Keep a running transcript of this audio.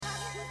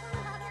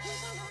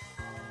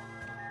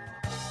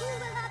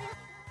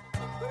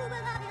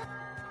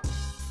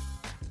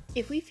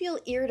If we feel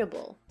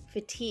irritable,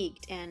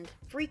 fatigued, and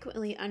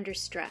frequently under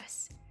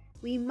stress,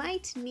 we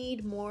might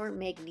need more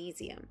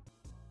magnesium.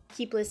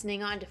 Keep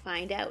listening on to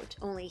find out,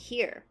 only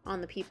here on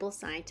the People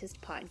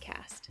Scientist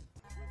podcast.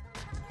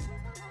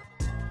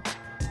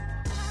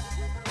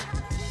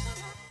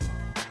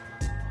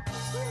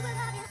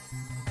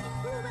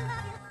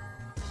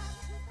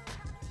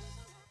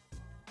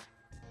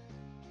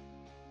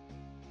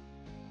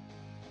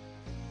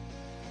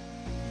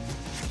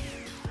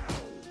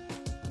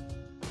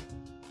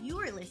 You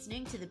are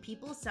listening to The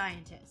People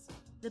Scientist,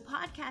 the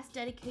podcast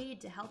dedicated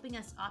to helping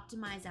us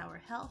optimize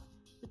our health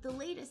with the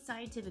latest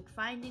scientific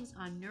findings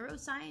on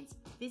neuroscience,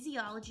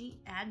 physiology,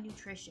 and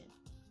nutrition.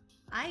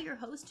 I, your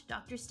host,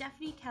 Dr.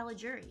 Stephanie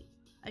Caligiuri,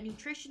 a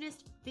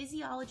nutritionist,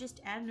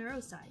 physiologist, and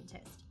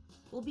neuroscientist,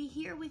 will be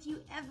here with you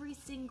every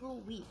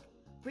single week,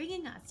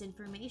 bringing us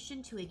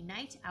information to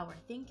ignite our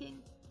thinking,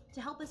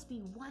 to help us be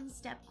one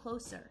step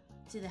closer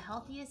to the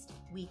healthiest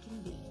we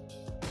can be.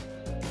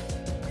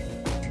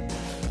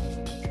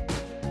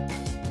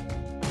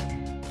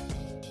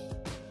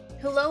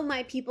 Hello,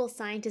 my People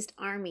Scientist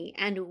Army,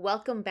 and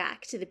welcome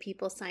back to the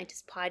People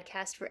Scientist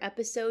podcast for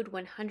episode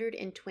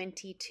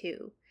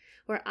 122,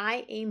 where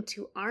I aim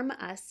to arm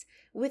us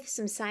with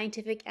some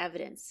scientific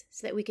evidence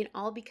so that we can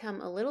all become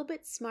a little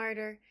bit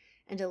smarter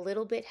and a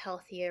little bit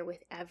healthier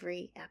with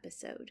every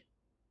episode.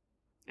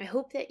 I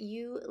hope that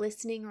you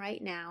listening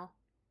right now,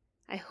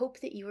 I hope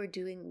that you are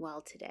doing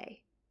well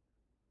today.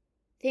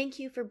 Thank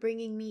you for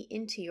bringing me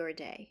into your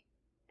day.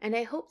 And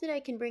I hope that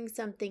I can bring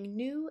something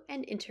new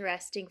and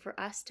interesting for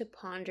us to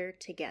ponder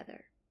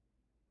together.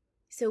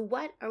 So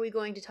what are we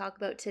going to talk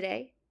about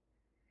today?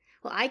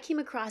 Well, I came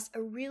across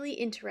a really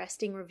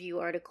interesting review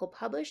article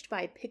published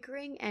by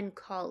Pickering and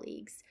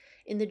colleagues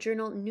in the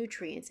journal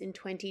Nutrients in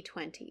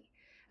 2020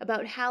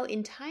 about how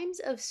in times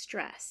of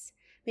stress,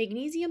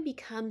 magnesium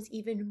becomes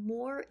even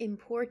more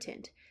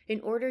important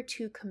in order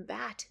to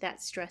combat that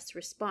stress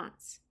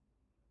response.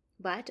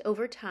 But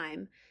over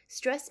time,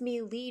 stress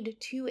may lead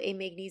to a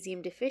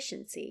magnesium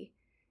deficiency,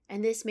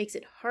 and this makes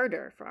it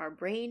harder for our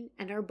brain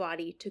and our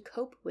body to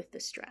cope with the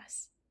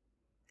stress.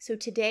 So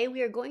today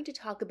we are going to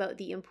talk about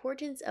the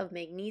importance of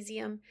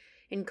magnesium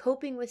in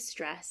coping with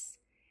stress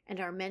and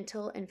our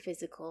mental and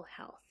physical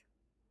health.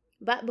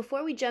 But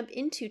before we jump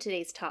into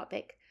today's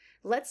topic,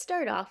 let's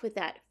start off with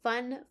that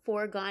fun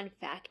foregone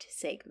fact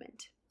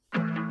segment.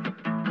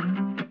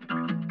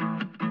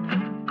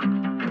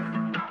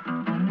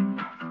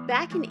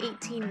 Back in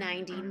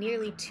 1890,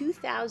 nearly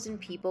 2,000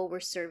 people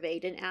were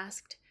surveyed and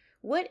asked,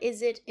 "What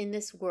is it in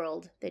this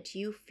world that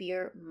you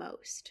fear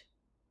most?"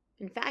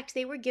 In fact,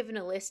 they were given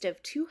a list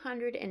of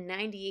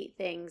 298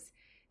 things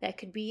that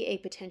could be a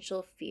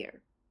potential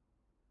fear.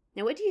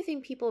 Now, what do you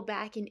think people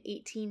back in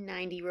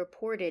 1890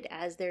 reported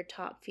as their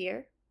top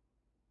fear?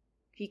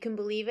 If you can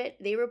believe it,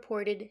 they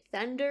reported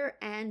thunder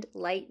and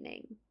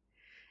lightning.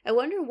 I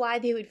wonder why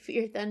they would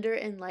fear thunder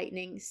and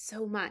lightning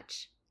so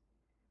much.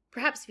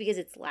 Perhaps because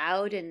it's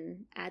loud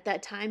and at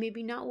that time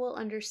maybe not well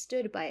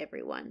understood by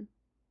everyone.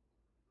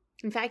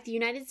 In fact, the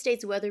United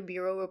States Weather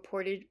Bureau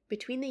reported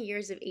between the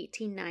years of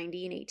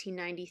 1890 and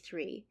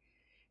 1893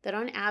 that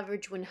on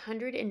average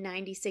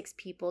 196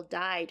 people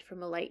died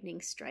from a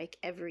lightning strike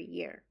every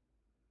year.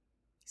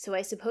 So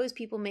I suppose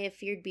people may have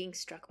feared being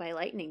struck by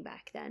lightning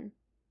back then.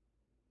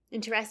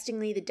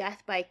 Interestingly, the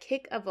death by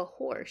kick of a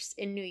horse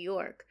in New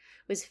York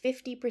was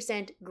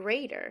 50%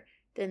 greater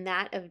than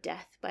that of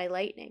death by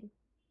lightning.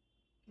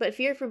 But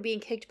fear from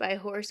being kicked by a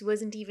horse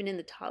wasn't even in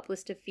the top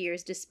list of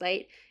fears,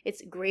 despite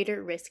its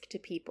greater risk to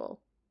people.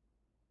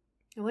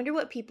 I wonder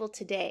what people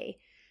today,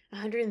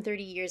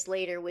 130 years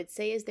later, would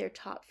say is their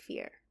top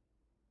fear.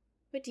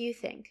 What do you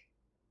think?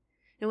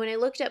 Now, when I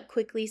looked up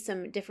quickly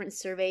some different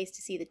surveys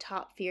to see the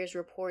top fears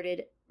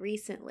reported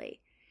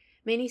recently,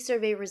 many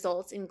survey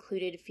results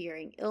included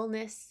fearing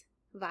illness,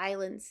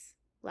 violence,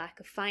 lack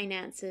of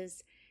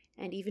finances,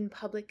 and even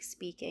public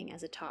speaking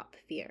as a top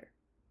fear.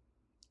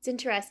 It's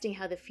interesting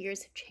how the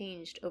fears have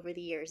changed over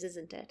the years,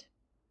 isn't it?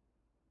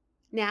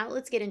 Now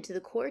let's get into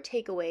the core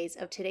takeaways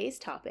of today's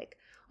topic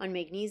on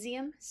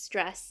magnesium,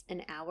 stress,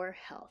 and our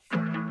health.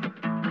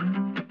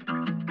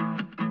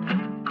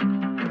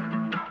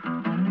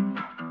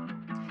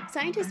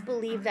 Scientists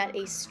believe that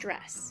a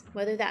stress,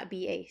 whether that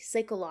be a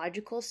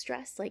psychological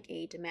stress like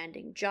a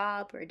demanding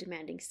job or a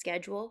demanding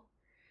schedule,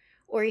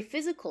 or a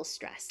physical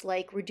stress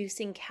like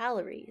reducing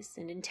calories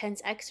and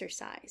intense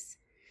exercise,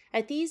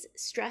 that these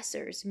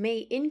stressors may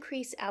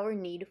increase our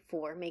need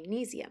for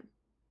magnesium.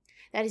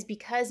 That is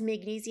because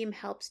magnesium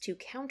helps to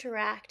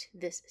counteract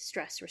this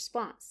stress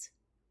response.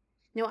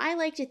 Now, I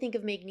like to think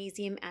of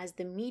magnesium as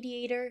the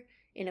mediator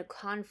in a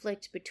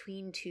conflict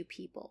between two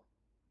people.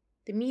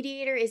 The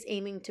mediator is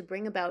aiming to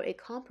bring about a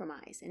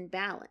compromise and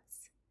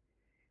balance.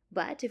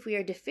 But if we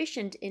are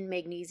deficient in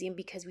magnesium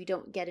because we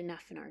don't get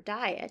enough in our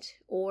diet,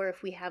 or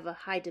if we have a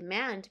high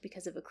demand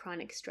because of a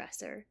chronic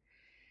stressor,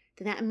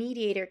 then that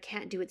mediator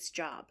can't do its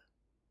job.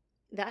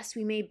 Thus,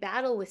 we may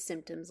battle with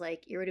symptoms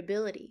like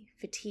irritability,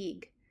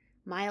 fatigue,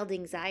 mild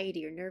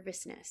anxiety or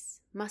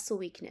nervousness, muscle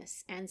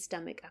weakness, and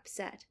stomach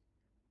upset.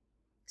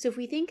 So if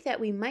we think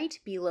that we might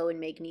be low in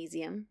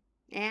magnesium,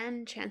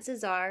 and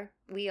chances are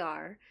we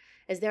are,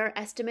 as there are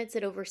estimates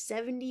that over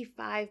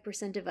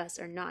 75% of us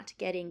are not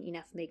getting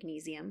enough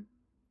magnesium,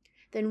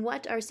 then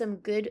what are some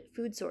good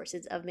food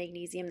sources of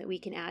magnesium that we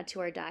can add to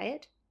our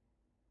diet?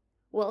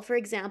 Well, for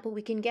example,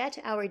 we can get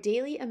our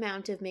daily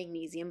amount of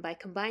magnesium by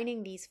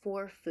combining these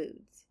 4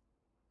 foods: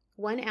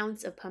 1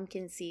 ounce of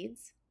pumpkin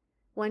seeds,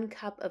 1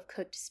 cup of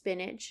cooked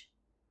spinach,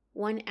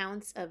 1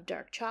 ounce of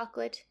dark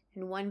chocolate,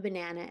 and 1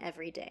 banana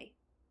every day.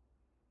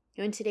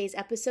 Now, in today's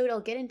episode,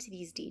 I'll get into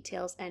these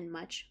details and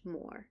much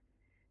more.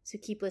 So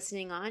keep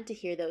listening on to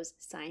hear those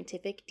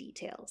scientific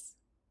details.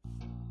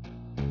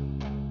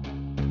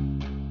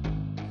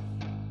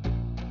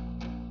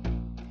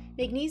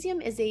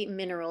 Magnesium is a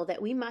mineral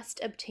that we must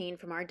obtain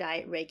from our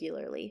diet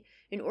regularly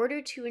in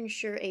order to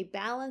ensure a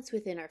balance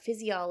within our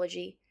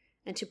physiology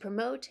and to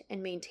promote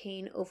and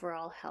maintain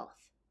overall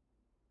health.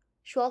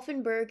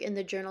 Schwalfenberg in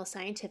the journal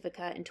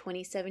Scientifica in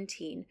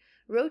 2017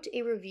 wrote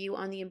a review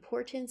on the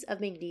importance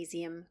of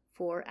magnesium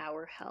for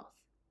our health.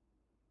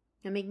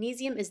 Now,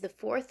 magnesium is the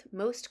 4th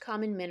most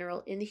common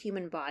mineral in the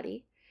human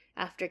body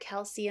after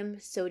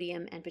calcium,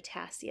 sodium, and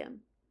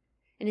potassium.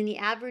 And in the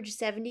average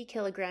 70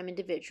 kilogram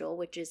individual,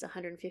 which is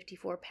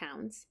 154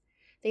 pounds,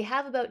 they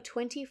have about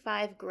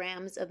 25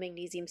 grams of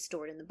magnesium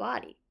stored in the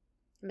body.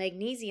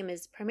 Magnesium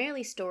is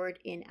primarily stored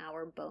in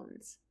our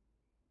bones.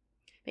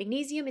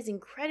 Magnesium is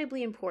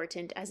incredibly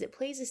important as it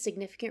plays a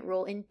significant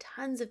role in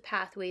tons of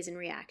pathways and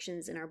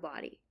reactions in our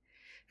body.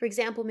 For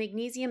example,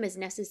 magnesium is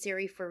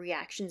necessary for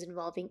reactions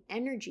involving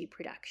energy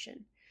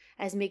production,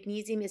 as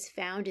magnesium is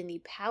found in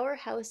the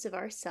powerhouse of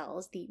our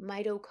cells, the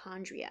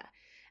mitochondria,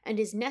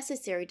 and is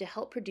necessary to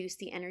help produce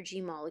the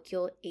energy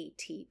molecule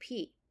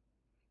ATP.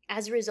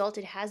 As a result,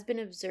 it has been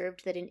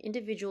observed that an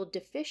individual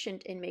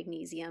deficient in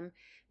magnesium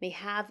may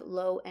have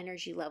low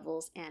energy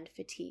levels and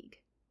fatigue.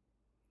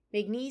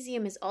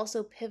 Magnesium is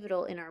also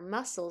pivotal in our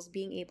muscles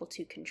being able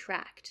to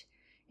contract,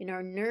 in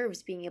our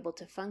nerves being able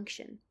to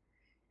function,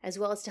 as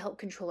well as to help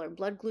control our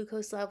blood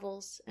glucose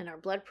levels and our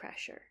blood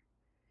pressure.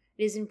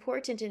 It is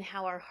important in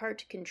how our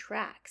heart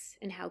contracts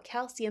and how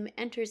calcium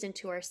enters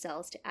into our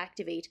cells to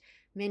activate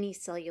many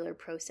cellular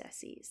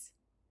processes.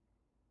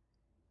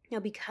 Now,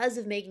 because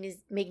of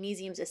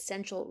magnesium's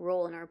essential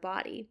role in our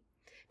body,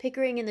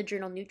 Pickering in the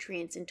journal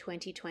Nutrients in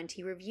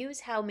 2020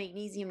 reviews how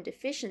magnesium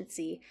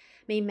deficiency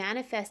may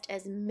manifest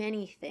as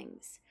many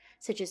things,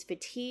 such as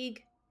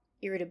fatigue,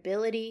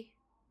 irritability,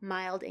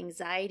 mild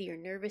anxiety or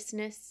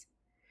nervousness,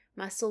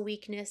 muscle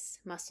weakness,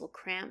 muscle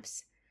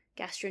cramps,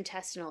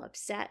 gastrointestinal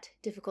upset,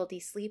 difficulty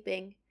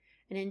sleeping,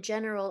 and in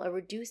general, a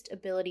reduced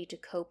ability to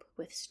cope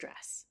with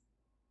stress.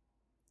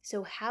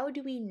 So how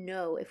do we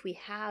know if we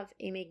have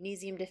a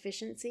magnesium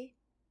deficiency?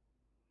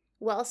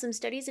 Well, some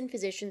studies in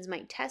physicians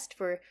might test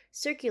for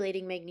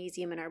circulating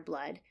magnesium in our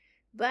blood,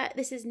 but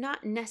this is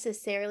not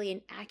necessarily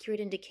an accurate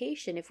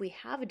indication if we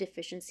have a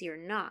deficiency or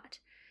not,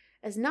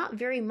 as not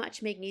very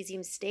much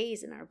magnesium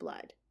stays in our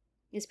blood.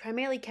 It is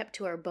primarily kept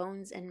to our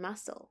bones and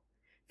muscle.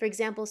 For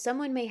example,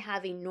 someone may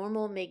have a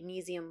normal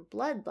magnesium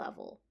blood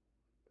level,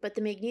 but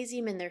the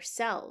magnesium in their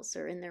cells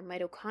or in their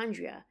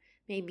mitochondria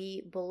may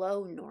be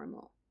below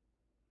normal.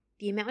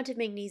 The amount of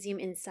magnesium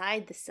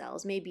inside the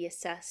cells may be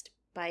assessed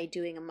by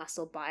doing a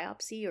muscle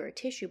biopsy or a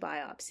tissue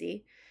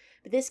biopsy,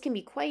 but this can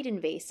be quite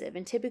invasive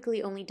and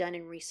typically only done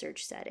in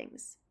research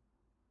settings.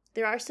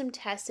 There are some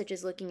tests such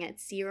as looking at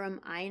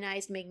serum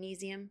ionized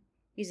magnesium,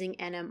 using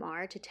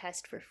NMR to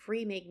test for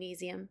free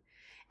magnesium,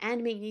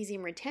 and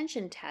magnesium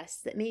retention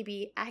tests that may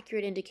be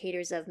accurate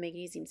indicators of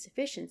magnesium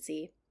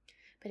sufficiency,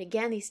 but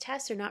again, these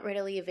tests are not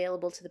readily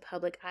available to the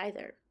public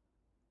either.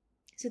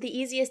 So the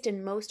easiest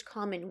and most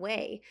common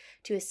way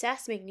to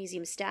assess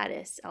magnesium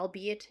status,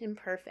 albeit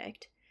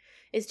imperfect,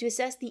 is to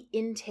assess the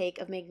intake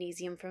of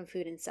magnesium from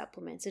food and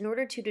supplements in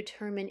order to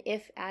determine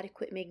if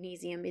adequate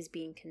magnesium is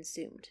being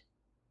consumed.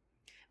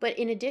 But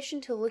in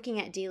addition to looking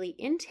at daily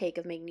intake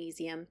of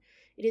magnesium,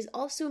 it is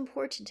also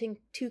important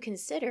to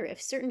consider if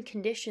certain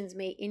conditions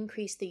may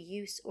increase the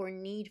use or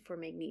need for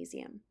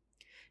magnesium.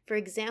 For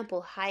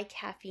example, high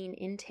caffeine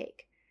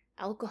intake,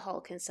 alcohol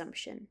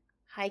consumption,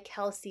 high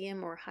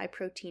calcium or high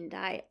protein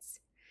diets,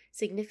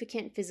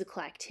 significant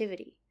physical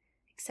activity,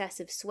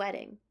 excessive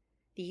sweating,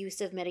 the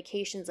use of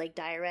medications like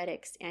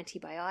diuretics,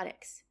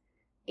 antibiotics,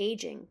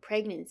 aging,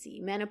 pregnancy,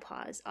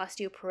 menopause,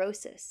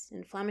 osteoporosis,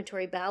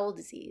 inflammatory bowel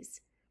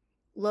disease,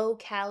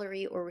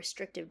 low-calorie or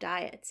restrictive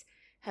diets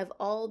have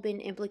all been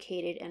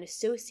implicated and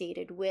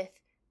associated with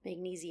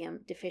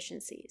magnesium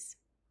deficiencies.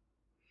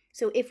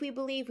 So if we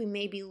believe we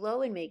may be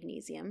low in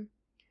magnesium,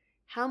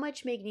 how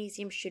much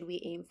magnesium should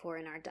we aim for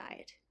in our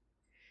diet?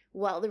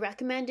 Well, the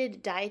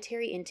recommended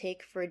dietary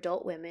intake for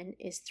adult women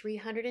is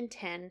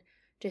 310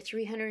 to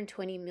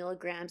 320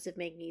 milligrams of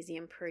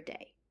magnesium per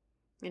day.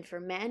 And for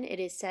men,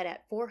 it is set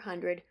at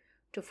 400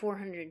 to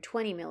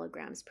 420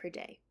 milligrams per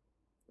day.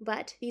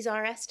 But these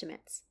are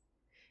estimates.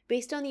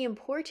 Based on the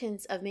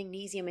importance of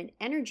magnesium in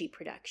energy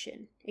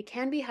production, it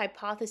can be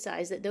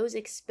hypothesized that those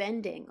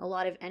expending a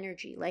lot of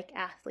energy, like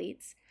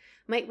athletes,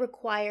 might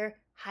require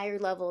higher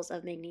levels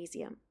of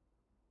magnesium.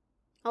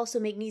 Also,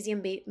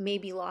 magnesium may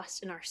be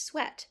lost in our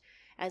sweat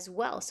as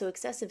well, so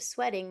excessive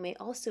sweating may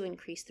also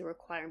increase the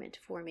requirement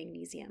for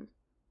magnesium.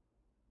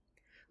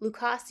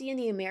 Lucasi in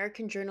the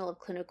American Journal of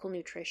Clinical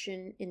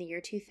Nutrition in the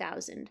year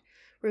 2000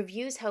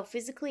 reviews how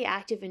physically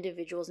active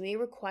individuals may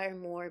require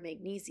more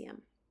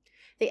magnesium.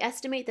 They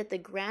estimate that the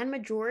grand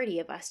majority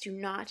of us do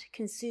not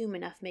consume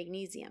enough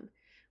magnesium,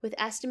 with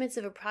estimates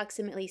of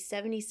approximately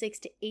 76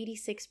 to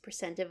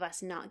 86% of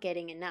us not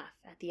getting enough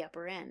at the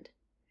upper end.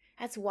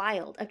 That's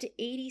wild. Up to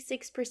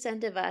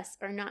 86% of us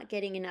are not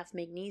getting enough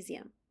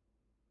magnesium.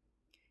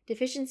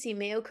 Deficiency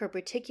may occur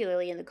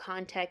particularly in the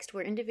context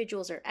where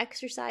individuals are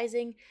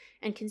exercising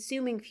and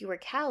consuming fewer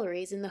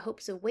calories in the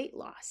hopes of weight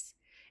loss.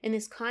 In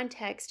this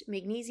context,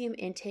 magnesium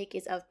intake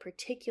is of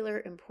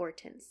particular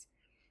importance.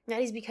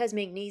 That is because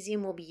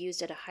magnesium will be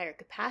used at a higher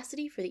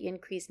capacity for the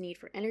increased need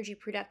for energy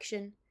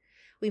production.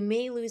 We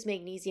may lose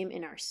magnesium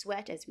in our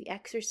sweat as we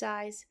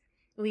exercise.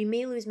 We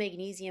may lose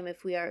magnesium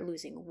if we are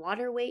losing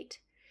water weight.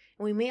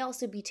 And we may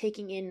also be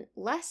taking in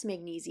less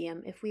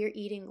magnesium if we are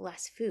eating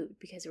less food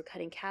because we're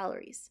cutting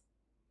calories.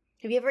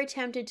 Have you ever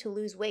attempted to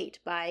lose weight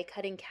by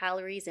cutting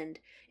calories and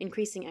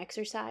increasing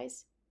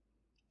exercise?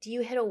 Do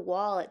you hit a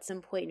wall at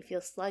some point and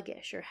feel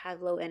sluggish or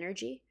have low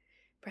energy?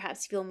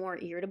 Perhaps feel more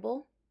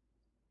irritable?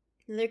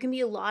 And there can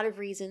be a lot of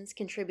reasons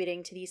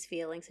contributing to these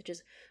feelings, such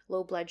as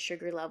low blood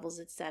sugar levels,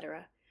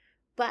 etc.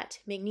 But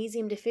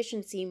magnesium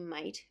deficiency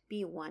might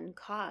be one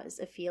cause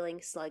of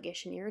feeling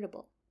sluggish and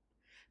irritable.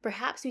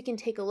 Perhaps we can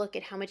take a look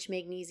at how much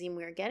magnesium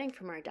we are getting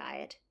from our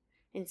diet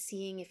and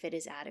seeing if it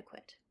is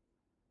adequate.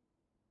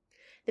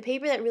 The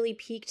paper that really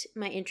piqued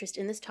my interest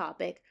in this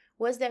topic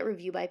was that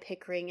review by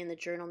Pickering in the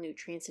journal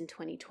Nutrients in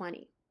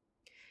 2020.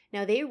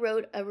 Now, they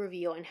wrote a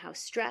review on how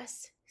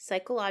stress,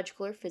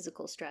 psychological or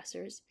physical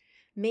stressors,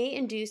 may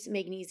induce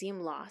magnesium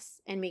loss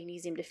and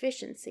magnesium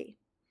deficiency.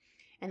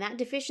 And that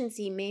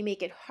deficiency may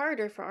make it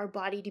harder for our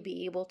body to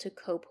be able to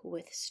cope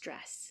with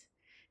stress.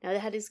 Now,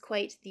 that is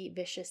quite the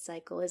vicious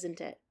cycle, isn't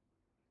it?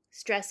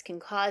 Stress can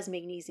cause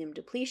magnesium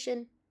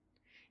depletion,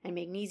 and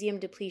magnesium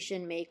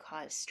depletion may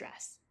cause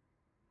stress.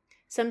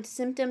 Some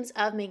symptoms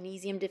of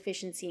magnesium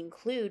deficiency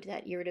include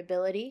that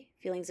irritability,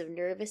 feelings of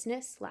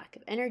nervousness, lack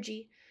of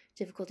energy,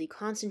 difficulty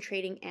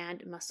concentrating,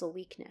 and muscle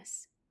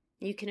weakness.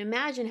 You can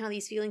imagine how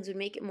these feelings would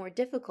make it more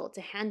difficult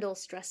to handle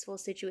stressful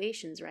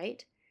situations,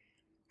 right?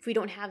 If we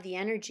don't have the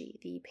energy,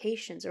 the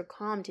patience, or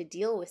calm to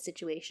deal with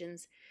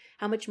situations,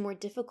 how much more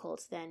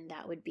difficult then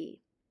that would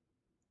be.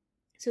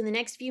 So in the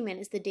next few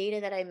minutes, the data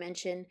that I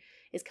mentioned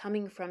is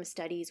coming from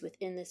studies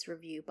within this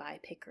review by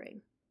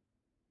Pickering.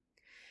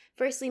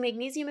 Firstly,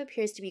 magnesium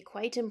appears to be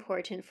quite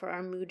important for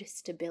our mood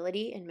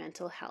stability and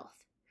mental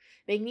health.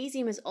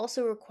 Magnesium is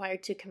also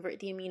required to convert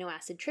the amino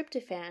acid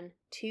tryptophan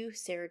to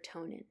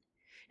serotonin.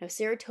 Now,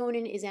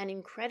 serotonin is an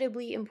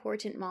incredibly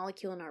important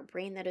molecule in our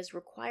brain that is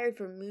required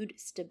for mood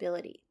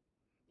stability.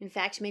 In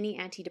fact, many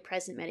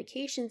antidepressant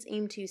medications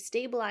aim to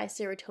stabilize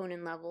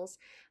serotonin levels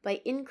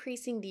by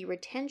increasing the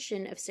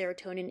retention of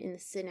serotonin in the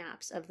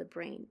synapse of the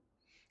brain.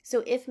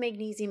 So if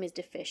magnesium is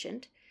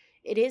deficient,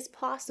 it is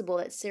possible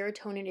that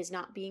serotonin is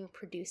not being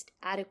produced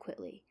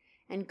adequately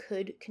and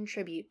could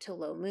contribute to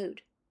low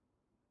mood.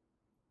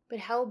 But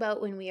how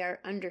about when we are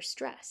under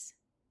stress?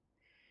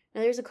 Now,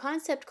 there's a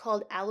concept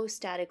called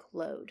allostatic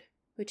load,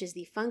 which is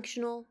the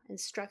functional and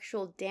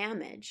structural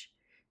damage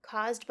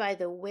caused by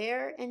the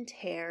wear and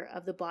tear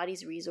of the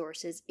body's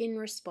resources in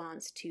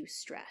response to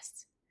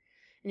stress.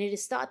 And it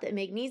is thought that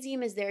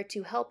magnesium is there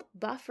to help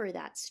buffer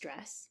that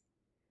stress.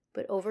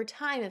 But over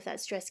time, if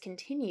that stress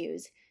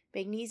continues,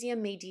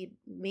 magnesium may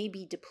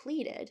be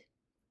depleted,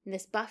 and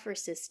this buffer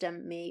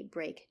system may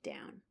break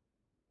down.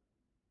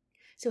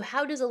 So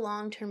how does a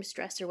long-term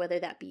stressor, whether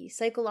that be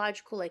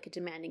psychological, like a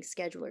demanding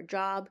schedule or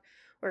job,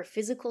 or a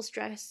physical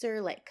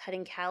stressor, like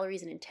cutting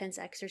calories and intense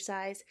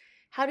exercise,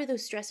 how do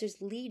those stressors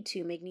lead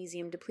to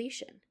magnesium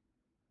depletion?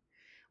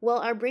 Well,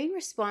 our brain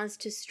responds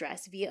to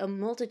stress via a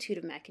multitude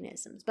of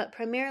mechanisms, but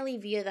primarily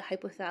via the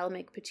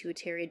hypothalamic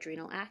pituitary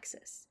adrenal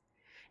axis.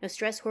 Now,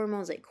 stress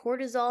hormones like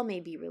cortisol may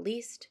be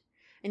released,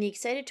 and the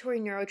excitatory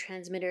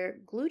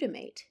neurotransmitter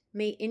glutamate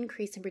may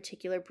increase in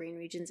particular brain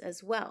regions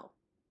as well.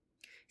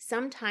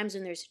 Sometimes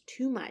when there's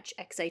too much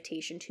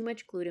excitation, too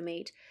much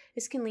glutamate,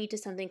 this can lead to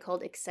something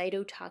called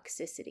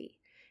excitotoxicity.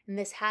 And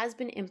this has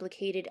been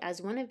implicated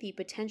as one of the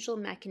potential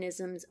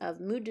mechanisms of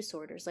mood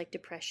disorders like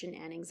depression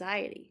and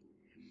anxiety.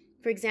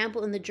 For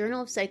example, in the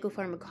Journal of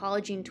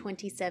Psychopharmacology in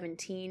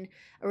 2017,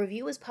 a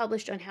review was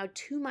published on how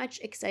too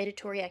much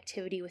excitatory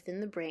activity within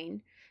the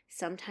brain,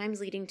 sometimes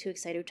leading to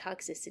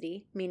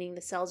excitotoxicity, meaning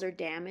the cells are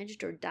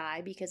damaged or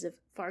die because of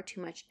far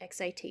too much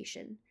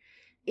excitation,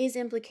 is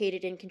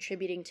implicated in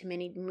contributing to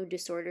many mood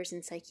disorders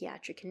and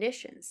psychiatric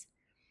conditions.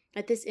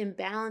 That this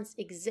imbalance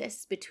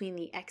exists between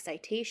the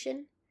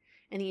excitation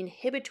and the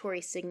inhibitory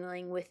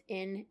signaling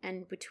within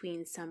and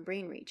between some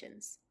brain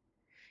regions.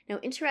 Now,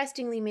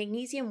 interestingly,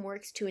 magnesium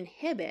works to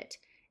inhibit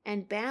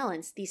and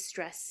balance these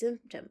stress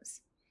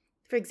symptoms.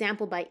 For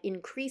example, by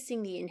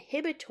increasing the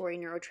inhibitory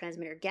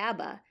neurotransmitter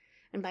GABA,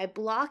 and by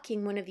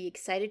blocking one of the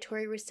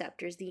excitatory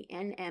receptors, the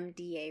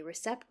NMDA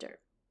receptor.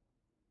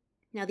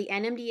 Now, the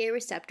NMDA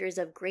receptor is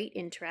of great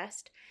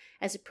interest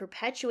as it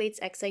perpetuates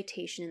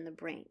excitation in the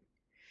brain.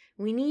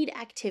 We need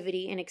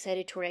activity and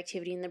excitatory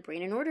activity in the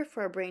brain in order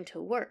for our brain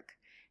to work.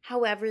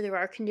 However, there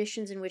are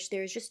conditions in which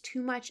there is just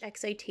too much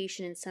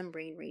excitation in some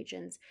brain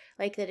regions,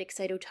 like that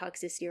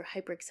excitotoxicity or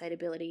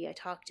hyperexcitability I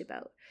talked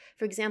about.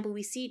 For example,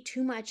 we see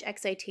too much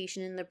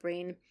excitation in the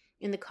brain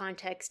in the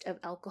context of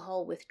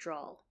alcohol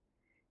withdrawal,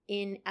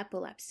 in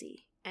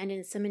epilepsy, and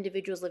in some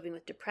individuals living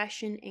with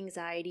depression,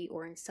 anxiety,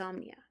 or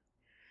insomnia.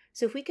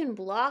 So if we can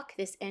block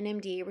this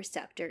NMDA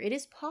receptor, it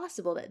is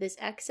possible that this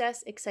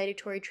excess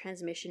excitatory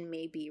transmission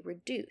may be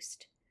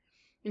reduced.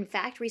 In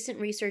fact, recent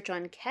research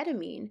on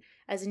ketamine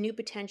as a new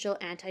potential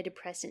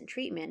antidepressant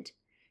treatment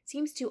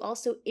seems to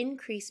also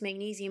increase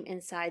magnesium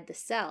inside the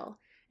cell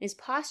and is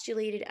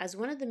postulated as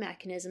one of the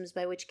mechanisms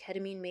by which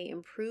ketamine may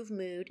improve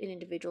mood in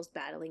individuals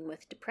battling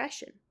with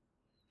depression.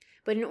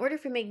 But in order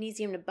for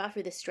magnesium to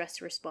buffer the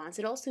stress response,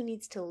 it also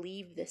needs to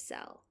leave the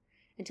cell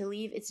and to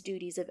leave its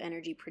duties of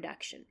energy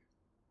production.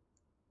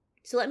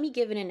 So let me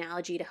give an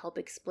analogy to help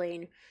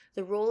explain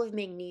the role of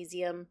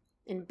magnesium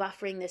in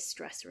buffering this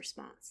stress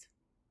response.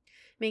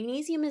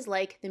 Magnesium is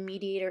like the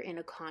mediator in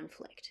a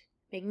conflict.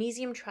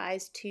 Magnesium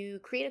tries to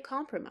create a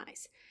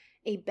compromise,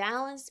 a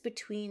balance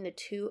between the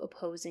two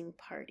opposing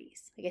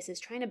parties. I guess it's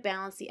trying to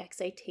balance the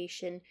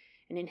excitation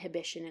and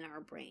inhibition in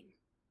our brain.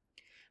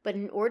 But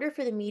in order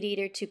for the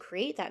mediator to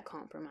create that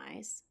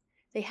compromise,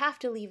 they have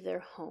to leave their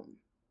home.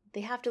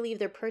 They have to leave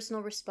their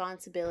personal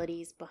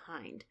responsibilities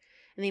behind,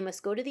 and they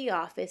must go to the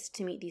office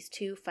to meet these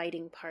two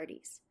fighting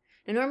parties.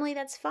 Now, normally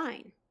that's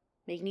fine.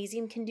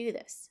 Magnesium can do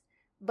this.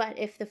 But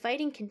if the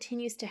fighting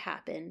continues to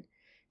happen,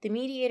 the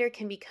mediator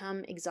can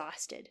become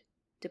exhausted,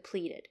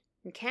 depleted,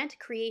 and can't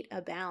create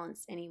a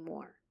balance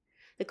anymore.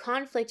 The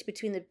conflict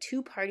between the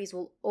two parties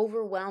will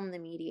overwhelm the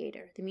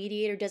mediator. The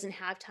mediator doesn't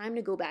have time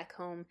to go back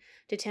home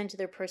to tend to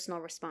their personal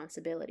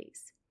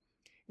responsibilities.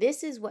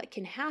 This is what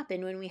can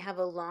happen when we have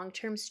a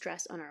long-term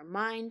stress on our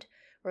mind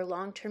or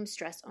long-term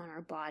stress on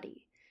our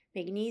body.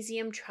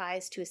 Magnesium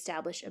tries to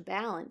establish a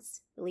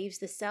balance. It leaves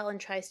the cell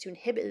and tries to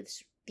inhibit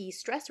the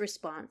stress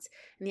response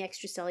in the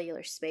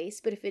extracellular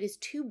space, but if it is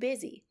too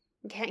busy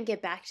and can't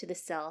get back to the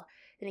cell,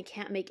 then it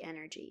can't make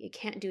energy. It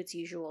can't do its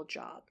usual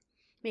job.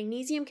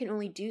 Magnesium can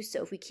only do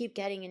so if we keep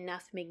getting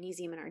enough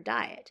magnesium in our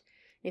diet.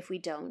 And if we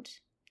don't,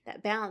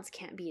 that balance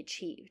can't be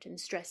achieved, and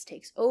stress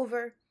takes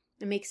over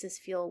and makes us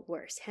feel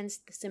worse, hence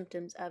the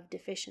symptoms of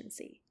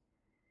deficiency.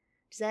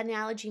 Does that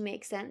analogy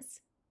make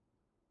sense?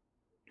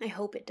 I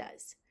hope it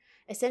does.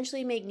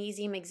 Essentially,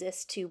 magnesium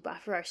exists to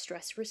buffer our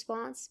stress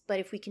response, but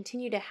if we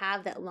continue to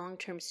have that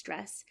long-term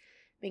stress,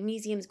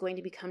 magnesium is going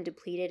to become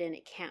depleted and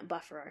it can't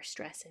buffer our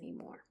stress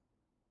anymore.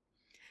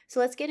 So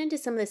let's get into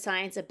some of the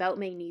science about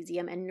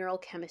magnesium and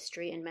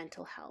neurochemistry and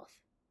mental health.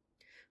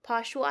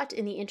 Poshwat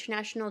in the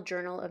International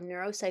Journal of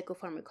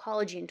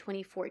Neuropsychopharmacology in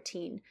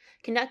 2014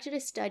 conducted a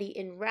study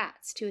in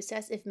rats to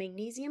assess if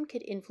magnesium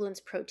could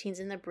influence proteins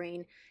in the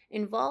brain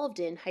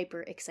involved in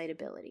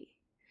hyperexcitability.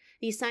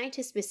 These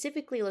scientists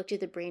specifically looked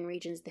at the brain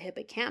regions the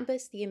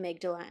hippocampus, the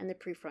amygdala, and the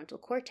prefrontal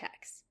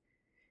cortex.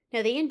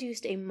 Now, they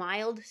induced a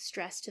mild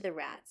stress to the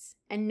rats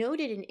and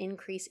noted an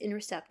increase in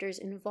receptors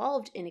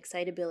involved in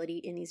excitability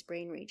in these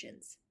brain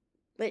regions.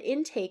 But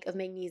intake of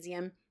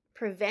magnesium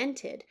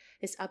prevented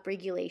this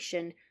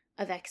upregulation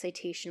of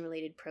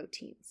excitation-related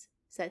proteins,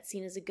 so that's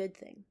seen as a good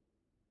thing.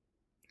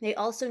 They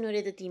also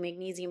noted that the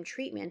magnesium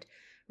treatment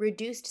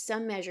reduced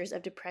some measures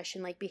of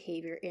depression-like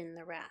behavior in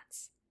the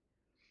rats.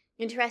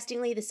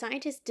 Interestingly, the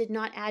scientists did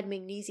not add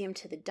magnesium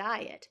to the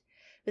diet,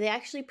 but they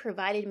actually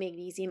provided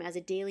magnesium as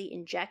a daily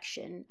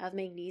injection of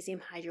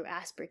magnesium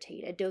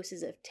hydroaspartate at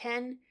doses of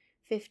 10,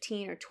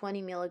 15, or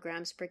 20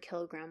 milligrams per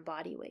kilogram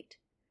body weight.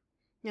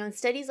 Now, in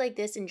studies like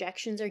this,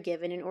 injections are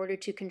given in order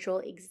to control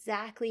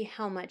exactly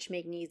how much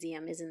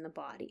magnesium is in the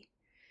body.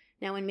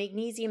 Now, when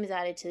magnesium is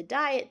added to the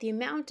diet, the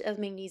amount of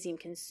magnesium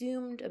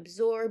consumed,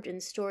 absorbed,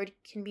 and stored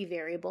can be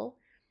variable,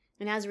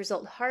 and as a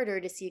result, harder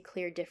to see a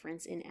clear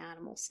difference in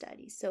animal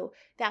studies. So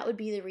that would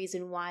be the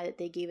reason why that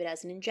they gave it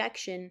as an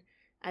injection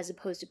as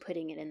opposed to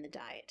putting it in the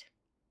diet.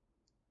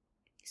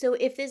 So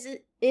if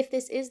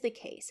this is the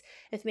case,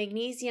 if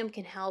magnesium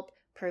can help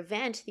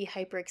prevent the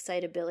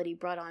hyperexcitability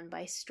brought on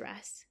by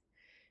stress,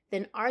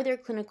 then are there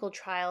clinical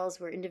trials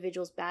where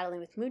individuals battling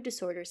with mood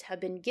disorders have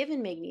been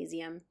given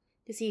magnesium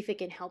to see if it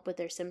can help with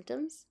their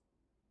symptoms?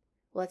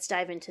 Well, let's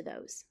dive into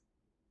those.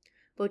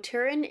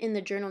 Boturin in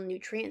the journal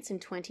Nutrients in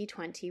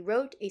 2020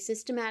 wrote a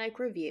systematic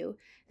review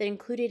that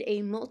included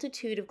a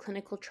multitude of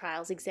clinical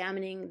trials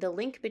examining the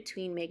link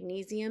between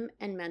magnesium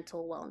and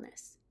mental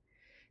wellness.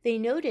 They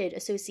noted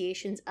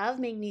associations of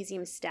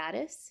magnesium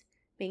status,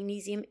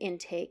 magnesium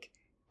intake,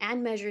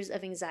 and measures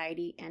of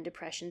anxiety and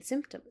depression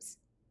symptoms.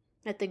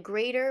 That the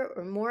greater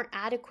or more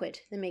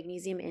adequate the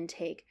magnesium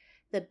intake,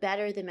 the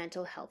better the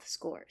mental health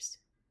scores.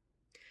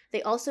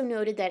 They also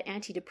noted that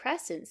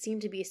antidepressants seem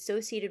to be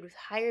associated with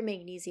higher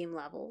magnesium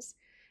levels,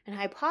 and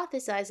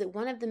hypothesized that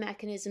one of the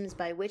mechanisms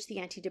by which the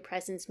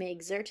antidepressants may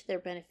exert their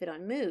benefit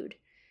on mood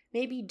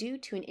may be due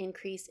to an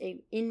increase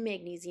in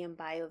magnesium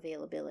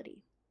bioavailability.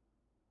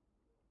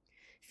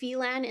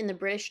 Phelan in the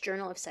British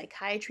Journal of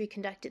Psychiatry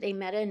conducted a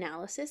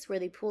meta-analysis where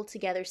they pulled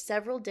together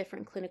several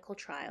different clinical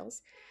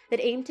trials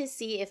that aimed to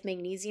see if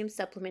magnesium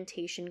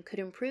supplementation could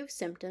improve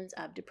symptoms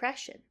of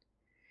depression.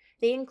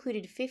 They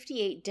included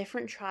 58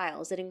 different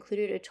trials that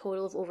included a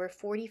total of over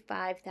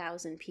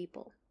 45,000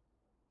 people.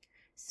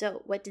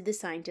 So, what did the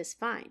scientists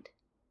find?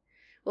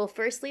 Well,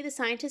 firstly, the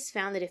scientists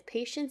found that if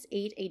patients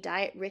ate a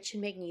diet rich in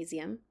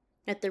magnesium,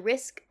 that the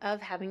risk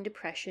of having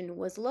depression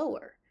was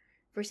lower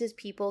versus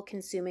people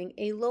consuming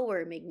a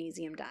lower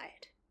magnesium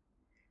diet.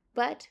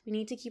 But we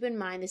need to keep in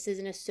mind this is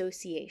an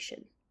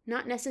association,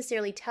 not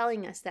necessarily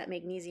telling us that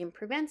magnesium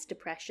prevents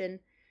depression.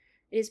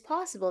 It is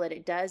possible that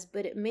it does,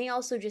 but it may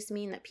also just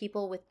mean that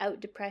people without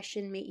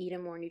depression may eat a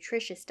more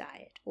nutritious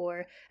diet,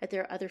 or that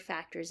there are other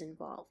factors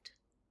involved.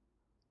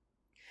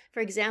 For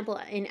example,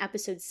 in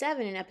episode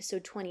 7 and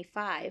episode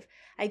 25,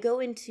 I go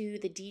into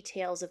the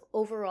details of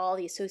overall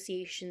the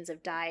associations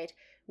of diet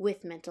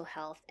with mental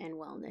health and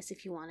wellness,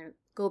 if you want to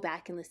go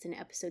back and listen to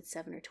episode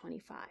 7 or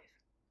 25.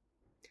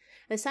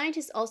 The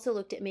scientists also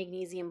looked at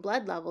magnesium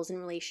blood levels in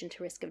relation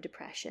to risk of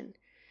depression.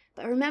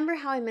 But remember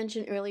how I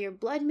mentioned earlier,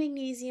 blood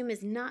magnesium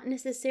is not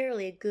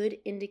necessarily a good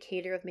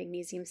indicator of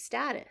magnesium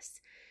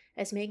status,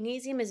 as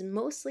magnesium is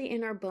mostly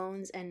in our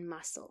bones and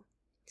muscle.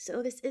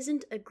 So this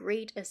isn't a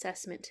great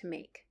assessment to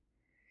make.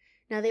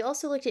 Now, they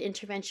also looked at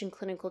intervention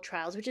clinical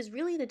trials, which is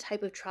really the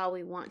type of trial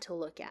we want to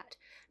look at,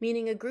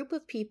 meaning a group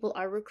of people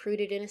are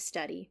recruited in a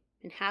study,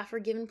 and half are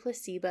given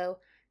placebo,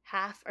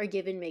 half are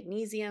given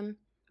magnesium.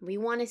 We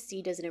want to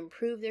see, does it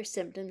improve their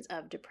symptoms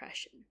of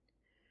depression?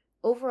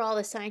 Overall,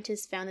 the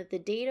scientists found that the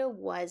data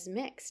was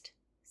mixed.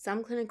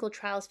 Some clinical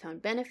trials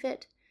found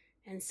benefit,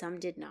 and some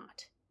did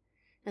not.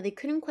 Now, they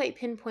couldn't quite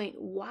pinpoint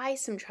why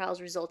some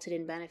trials resulted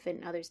in benefit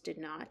and others did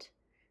not,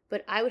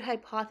 but I would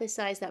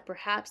hypothesize that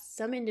perhaps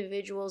some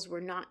individuals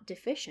were not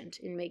deficient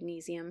in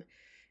magnesium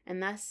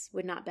and thus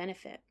would not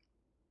benefit.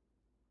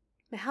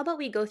 But how about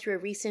we go through a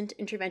recent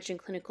intervention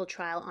clinical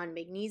trial on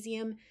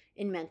magnesium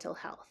in mental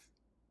health?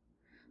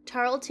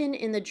 Tarleton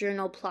in the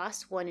journal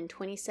PLOS One in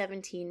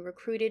 2017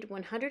 recruited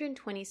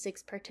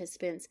 126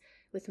 participants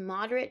with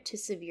moderate to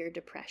severe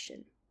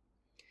depression.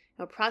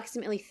 Now,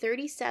 approximately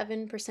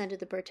 37% of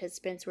the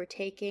participants were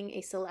taking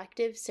a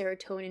selective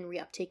serotonin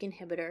reuptake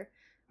inhibitor,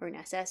 or an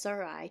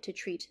SSRI, to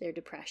treat their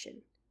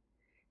depression.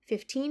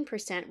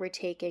 15% were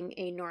taking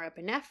a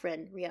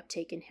norepinephrine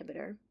reuptake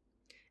inhibitor,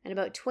 and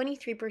about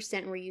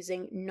 23% were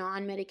using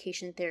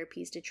non-medication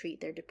therapies to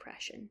treat their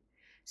depression.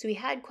 So we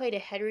had quite a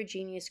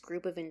heterogeneous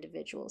group of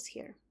individuals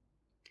here.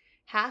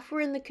 Half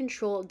were in the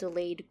control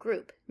delayed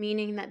group,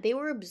 meaning that they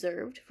were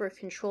observed for a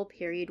control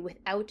period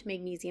without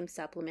magnesium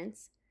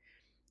supplements,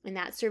 and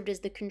that served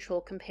as the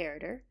control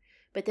comparator,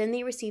 but then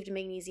they received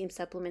magnesium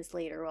supplements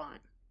later on.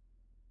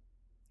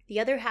 The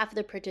other half of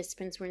the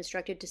participants were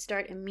instructed to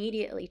start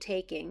immediately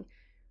taking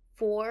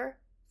 4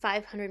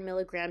 500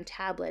 milligram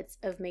tablets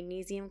of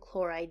magnesium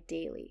chloride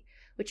daily,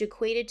 which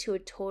equated to a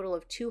total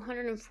of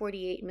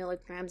 248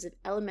 milligrams of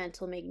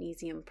elemental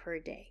magnesium per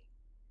day.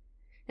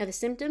 Now, the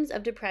symptoms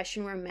of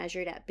depression were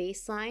measured at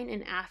baseline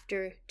and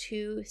after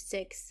 2,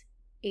 6,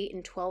 8,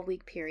 and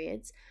 12-week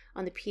periods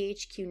on the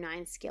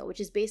PHQ-9 scale,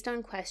 which is based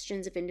on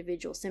questions of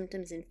individual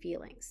symptoms and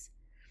feelings.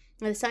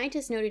 Now, the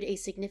scientists noted a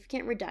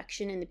significant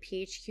reduction in the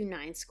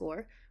PHQ-9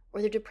 score,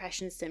 or the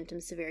depression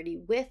symptom severity,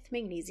 with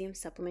magnesium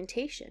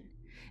supplementation.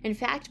 In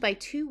fact, by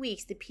 2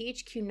 weeks, the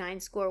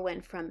PHQ-9 score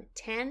went from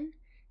 10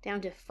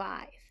 down to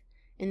 5,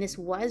 and this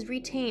was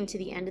retained to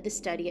the end of the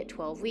study at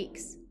 12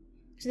 weeks.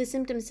 So the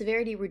symptom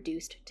severity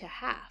reduced to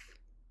half.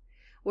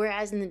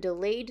 Whereas in the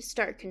delayed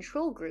start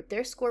control group,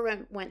 their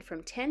score went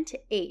from 10 to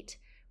 8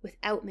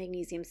 without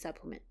magnesium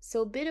supplement,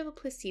 so a bit of a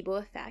placebo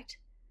effect.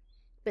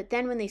 But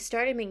then when they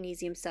started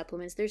magnesium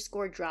supplements, their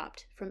score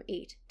dropped from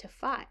 8 to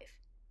 5.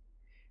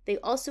 They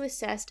also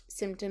assessed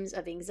symptoms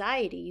of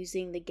anxiety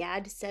using the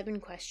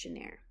GAD-7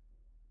 questionnaire.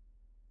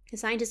 The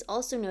scientists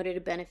also noted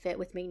a benefit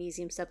with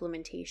magnesium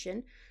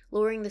supplementation,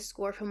 lowering the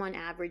score from on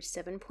average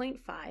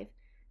 7.5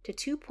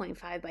 to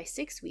 2.5 by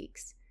 6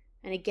 weeks,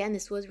 and again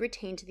this was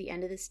retained to the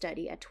end of the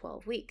study at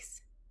 12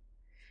 weeks.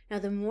 Now,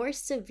 the more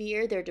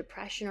severe their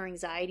depression or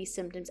anxiety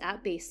symptoms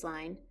at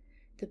baseline,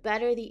 the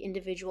better the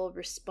individual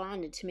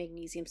responded to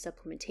magnesium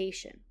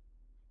supplementation.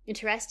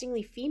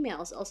 Interestingly,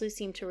 females also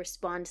seem to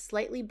respond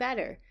slightly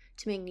better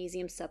to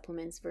magnesium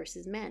supplements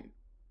versus men.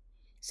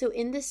 So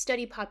in this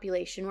study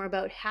population, where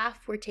about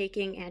half were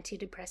taking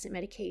antidepressant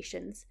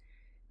medications,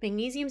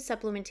 magnesium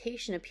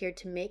supplementation appeared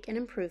to make an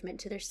improvement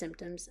to their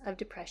symptoms of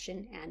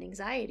depression and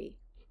anxiety.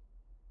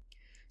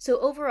 So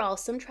overall,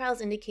 some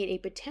trials indicate a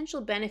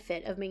potential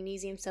benefit of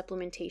magnesium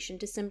supplementation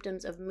to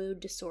symptoms of mood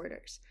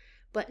disorders,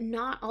 but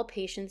not all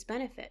patients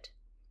benefit,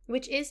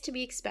 which is to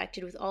be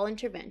expected with all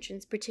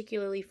interventions,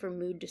 particularly for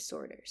mood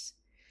disorders.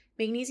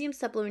 Magnesium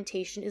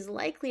supplementation is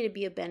likely to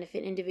be a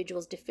benefit in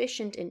individuals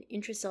deficient in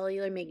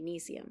intracellular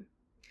magnesium.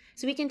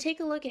 So we can take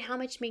a look at how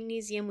much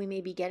magnesium we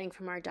may be getting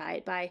from our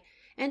diet by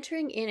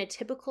entering in a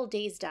typical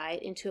day's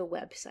diet into a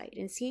website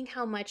and seeing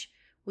how much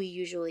we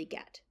usually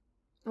get.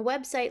 A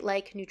website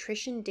like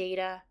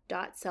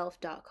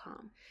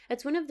nutritiondata.self.com.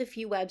 That's one of the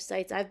few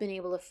websites I've been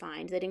able to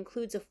find that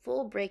includes a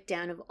full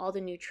breakdown of all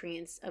the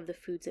nutrients of the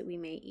foods that we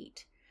may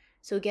eat.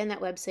 So again, that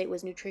website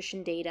was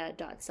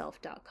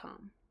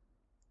nutritiondata.self.com.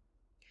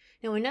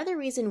 Now, another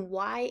reason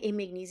why a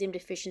magnesium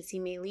deficiency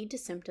may lead to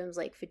symptoms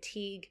like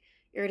fatigue,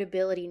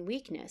 irritability, and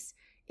weakness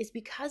is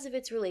because of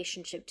its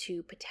relationship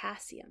to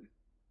potassium.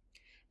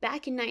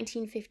 Back in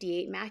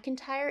 1958,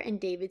 McIntyre and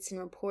Davidson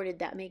reported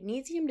that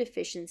magnesium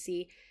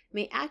deficiency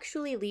may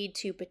actually lead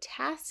to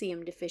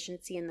potassium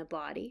deficiency in the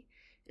body,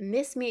 and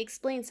this may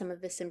explain some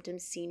of the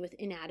symptoms seen with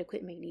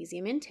inadequate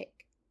magnesium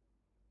intake.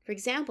 For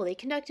example, they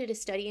conducted a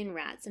study in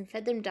rats and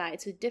fed them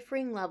diets with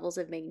differing levels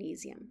of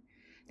magnesium.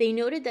 They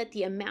noted that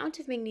the amount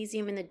of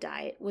magnesium in the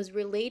diet was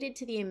related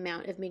to the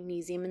amount of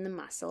magnesium in the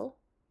muscle,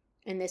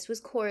 and this was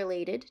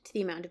correlated to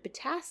the amount of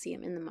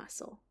potassium in the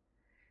muscle.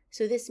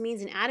 So this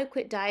means an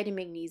adequate diet in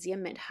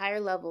magnesium meant higher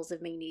levels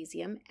of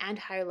magnesium and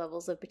higher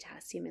levels of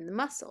potassium in the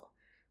muscle,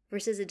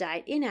 versus a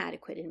diet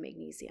inadequate in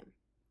magnesium.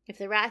 If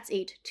the rats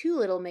ate too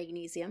little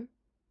magnesium,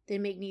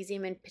 then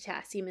magnesium and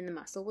potassium in the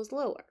muscle was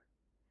lower.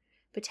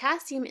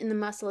 Potassium in the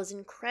muscle is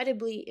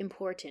incredibly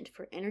important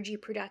for energy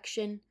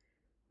production,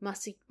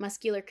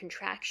 muscular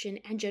contraction,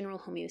 and general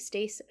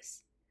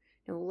homeostasis.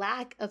 Now,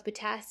 lack of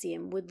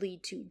potassium would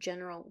lead to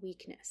general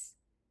weakness.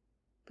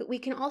 But we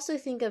can also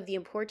think of the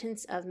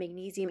importance of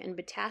magnesium and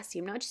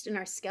potassium not just in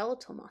our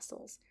skeletal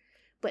muscles,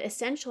 but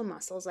essential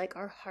muscles like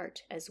our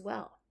heart as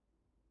well.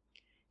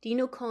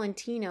 Dino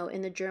Colantino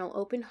in the journal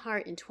Open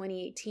Heart in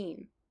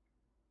 2018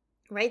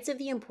 writes of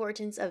the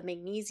importance of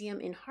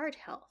magnesium in heart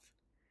health.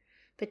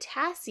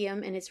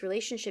 Potassium and its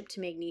relationship to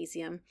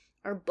magnesium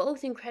are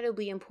both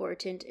incredibly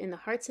important in the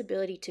heart's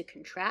ability to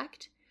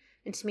contract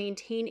and to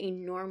maintain a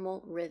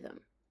normal rhythm.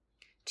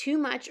 Too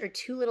much or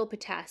too little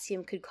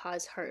potassium could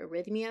cause heart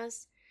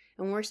arrhythmias,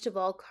 and worst of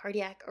all,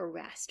 cardiac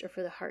arrest, or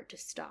for the heart to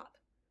stop.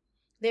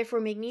 Therefore,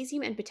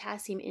 magnesium and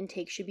potassium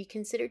intake should be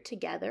considered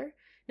together,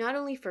 not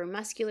only for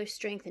muscular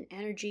strength and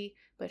energy,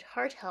 but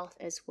heart health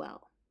as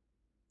well.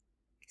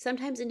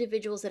 Sometimes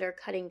individuals that are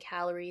cutting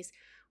calories,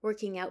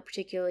 working out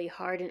particularly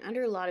hard, and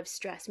under a lot of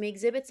stress may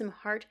exhibit some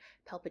heart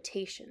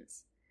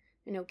palpitations.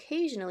 And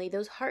occasionally,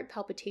 those heart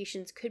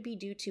palpitations could be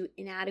due to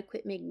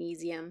inadequate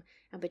magnesium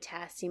and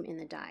potassium in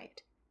the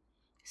diet.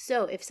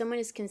 So, if someone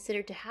is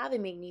considered to have a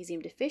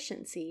magnesium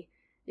deficiency,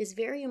 it is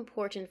very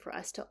important for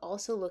us to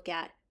also look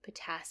at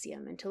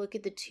potassium and to look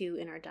at the two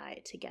in our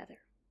diet together.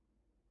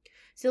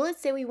 So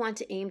let's say we want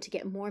to aim to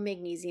get more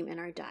magnesium in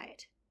our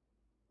diet.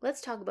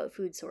 Let's talk about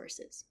food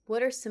sources.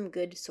 What are some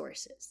good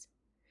sources?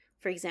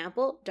 For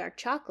example, dark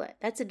chocolate.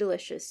 That's a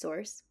delicious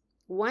source.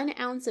 1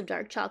 ounce of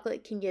dark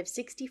chocolate can give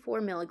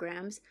 64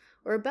 milligrams,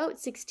 or about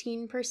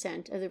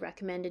 16% of the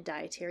recommended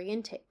dietary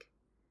intake.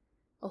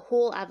 A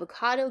whole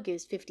avocado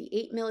gives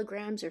 58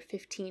 milligrams, or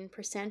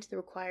 15% of the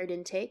required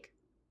intake.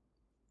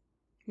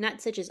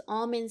 Nuts such as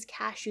almonds,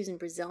 cashews, and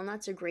Brazil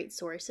nuts are great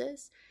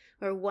sources,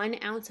 where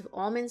 1 ounce of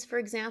almonds, for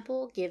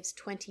example, gives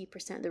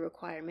 20% of the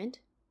requirement.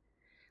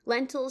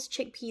 Lentils,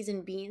 chickpeas,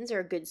 and beans are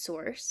a good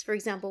source. For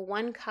example,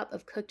 1 cup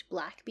of cooked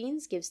black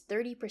beans gives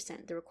 30%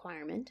 of the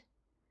requirement.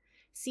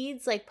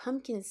 Seeds like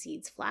pumpkin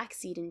seeds,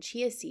 flaxseed, and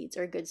chia seeds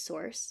are a good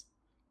source.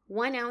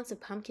 1 ounce of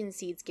pumpkin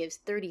seeds gives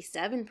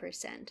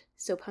 37%,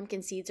 so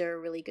pumpkin seeds are a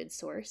really good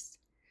source.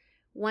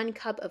 1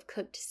 cup of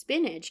cooked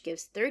spinach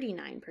gives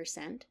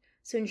 39%,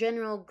 so in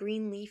general,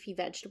 green leafy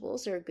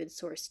vegetables are a good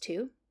source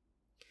too.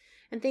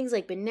 And things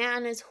like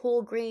bananas,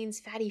 whole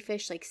grains, fatty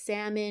fish like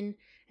salmon,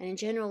 and in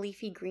general,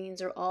 leafy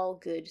greens are all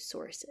good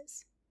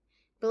sources.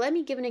 But let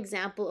me give an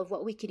example of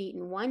what we could eat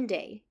in one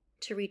day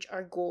to reach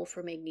our goal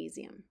for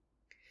magnesium.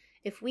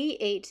 If we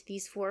ate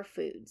these 4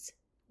 foods,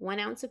 1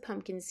 ounce of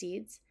pumpkin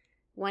seeds,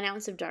 1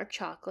 ounce of dark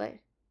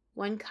chocolate,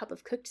 1 cup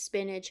of cooked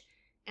spinach,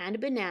 and a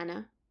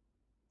banana,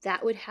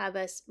 that would have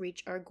us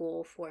reach our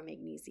goal for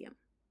magnesium.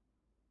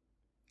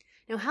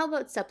 Now, how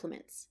about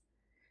supplements?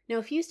 Now,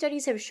 a few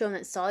studies have shown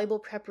that soluble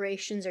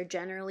preparations are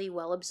generally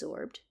well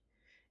absorbed,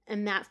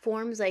 and that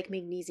forms like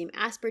magnesium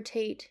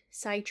aspartate,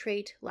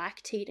 citrate,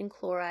 lactate, and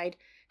chloride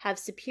have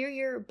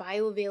superior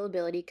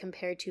bioavailability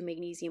compared to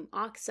magnesium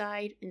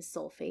oxide and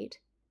sulfate.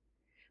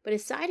 But a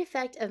side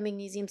effect of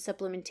magnesium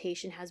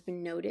supplementation has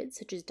been noted,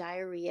 such as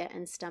diarrhea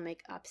and stomach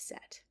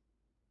upset.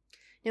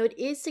 Now, it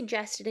is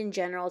suggested in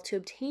general to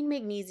obtain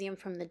magnesium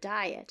from the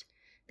diet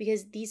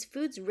because these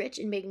foods rich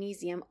in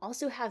magnesium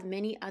also have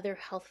many other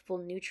healthful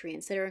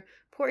nutrients that are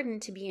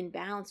important to be in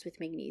balance with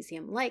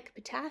magnesium, like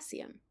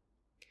potassium.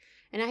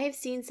 And I have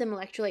seen some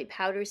electrolyte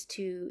powders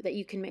that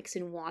you can mix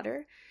in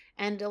water,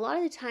 and a lot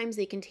of the times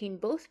they contain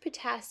both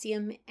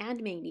potassium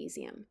and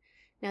magnesium.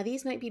 Now,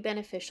 these might be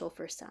beneficial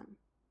for some,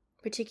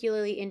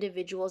 particularly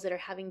individuals that are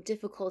having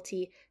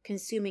difficulty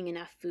consuming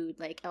enough food,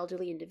 like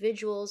elderly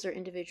individuals or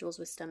individuals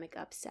with stomach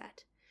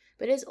upset.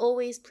 But as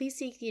always, please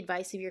seek the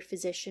advice of your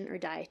physician or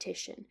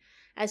dietitian.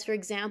 As for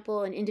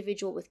example, an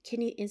individual with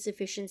kidney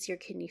insufficiency or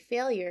kidney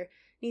failure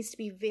needs to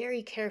be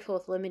very careful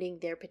with limiting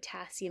their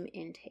potassium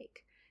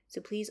intake.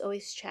 So please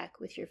always check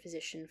with your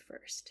physician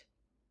first.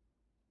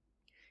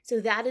 So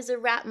that is a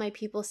wrap, my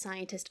people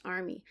scientist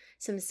army.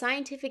 Some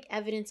scientific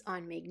evidence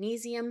on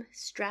magnesium,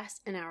 stress,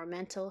 and our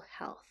mental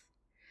health.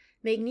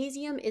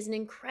 Magnesium is an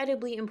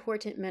incredibly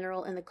important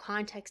mineral in the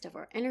context of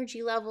our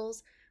energy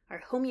levels,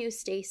 our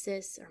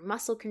homeostasis, our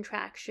muscle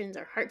contractions,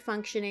 our heart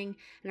functioning,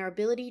 and our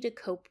ability to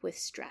cope with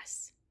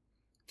stress.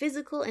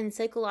 Physical and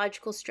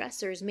psychological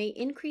stressors may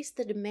increase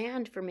the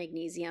demand for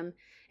magnesium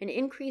and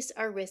increase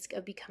our risk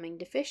of becoming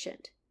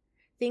deficient.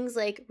 Things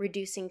like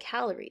reducing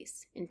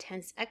calories,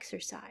 intense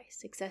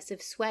exercise,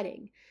 excessive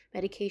sweating,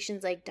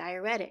 medications like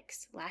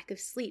diuretics, lack of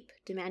sleep,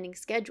 demanding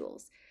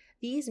schedules.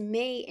 These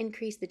may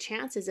increase the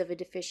chances of a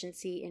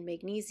deficiency in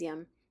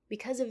magnesium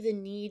because of the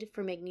need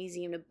for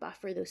magnesium to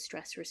buffer those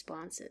stress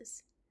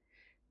responses.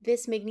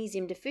 This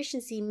magnesium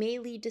deficiency may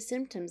lead to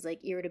symptoms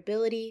like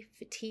irritability,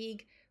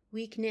 fatigue,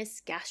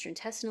 weakness,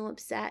 gastrointestinal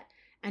upset,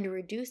 and a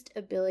reduced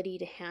ability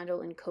to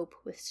handle and cope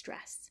with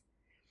stress.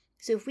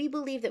 So if we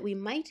believe that we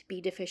might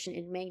be deficient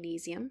in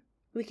magnesium,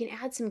 we can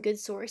add some good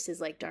sources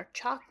like dark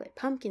chocolate,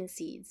 pumpkin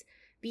seeds,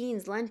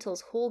 beans,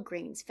 lentils, whole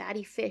grains,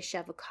 fatty fish,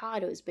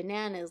 avocados,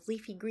 bananas,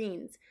 leafy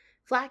greens,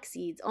 flax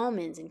seeds,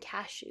 almonds, and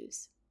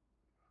cashews.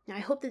 Now, I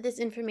hope that this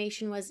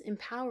information was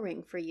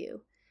empowering for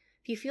you.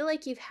 If you feel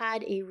like you've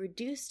had a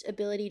reduced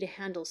ability to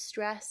handle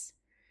stress,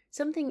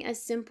 something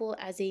as simple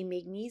as a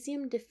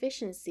magnesium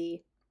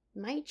deficiency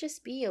might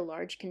just be a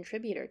large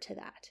contributor to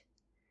that.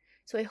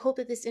 So I hope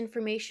that this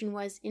information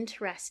was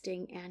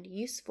interesting and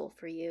useful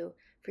for you,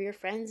 for your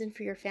friends, and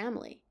for your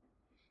family.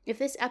 If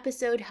this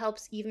episode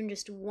helps even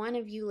just one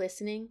of you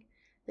listening,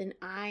 then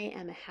I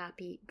am a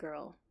happy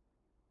girl.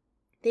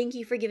 Thank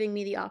you for giving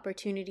me the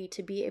opportunity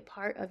to be a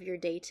part of your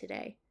day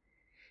today.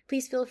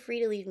 Please feel free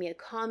to leave me a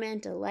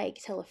comment, a like,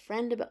 tell a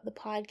friend about the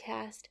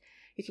podcast.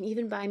 You can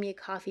even buy me a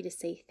coffee to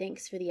say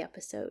thanks for the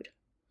episode.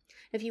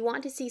 If you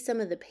want to see some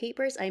of the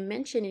papers I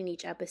mention in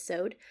each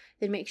episode,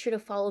 then make sure to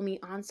follow me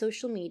on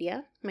social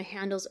media. My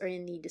handles are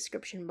in the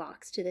description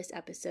box to this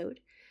episode.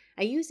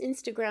 I use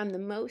Instagram the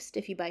most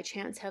if you by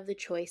chance have the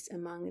choice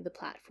among the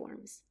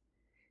platforms.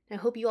 I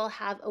hope you all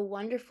have a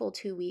wonderful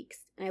 2 weeks,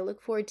 and I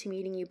look forward to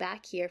meeting you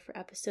back here for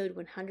episode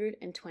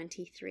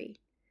 123.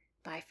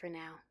 Bye for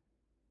now.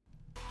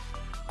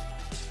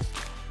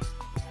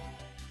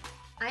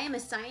 I am a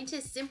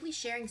scientist simply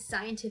sharing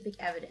scientific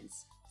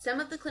evidence. Some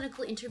of the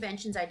clinical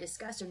interventions I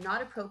discuss are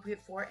not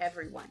appropriate for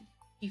everyone.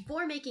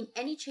 Before making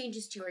any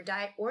changes to your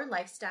diet or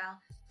lifestyle,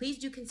 please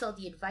do consult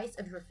the advice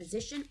of your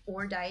physician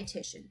or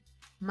dietitian.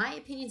 My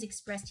opinions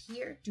expressed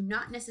here do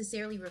not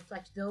necessarily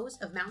reflect those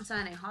of Mount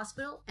Sinai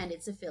Hospital and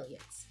its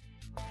affiliates.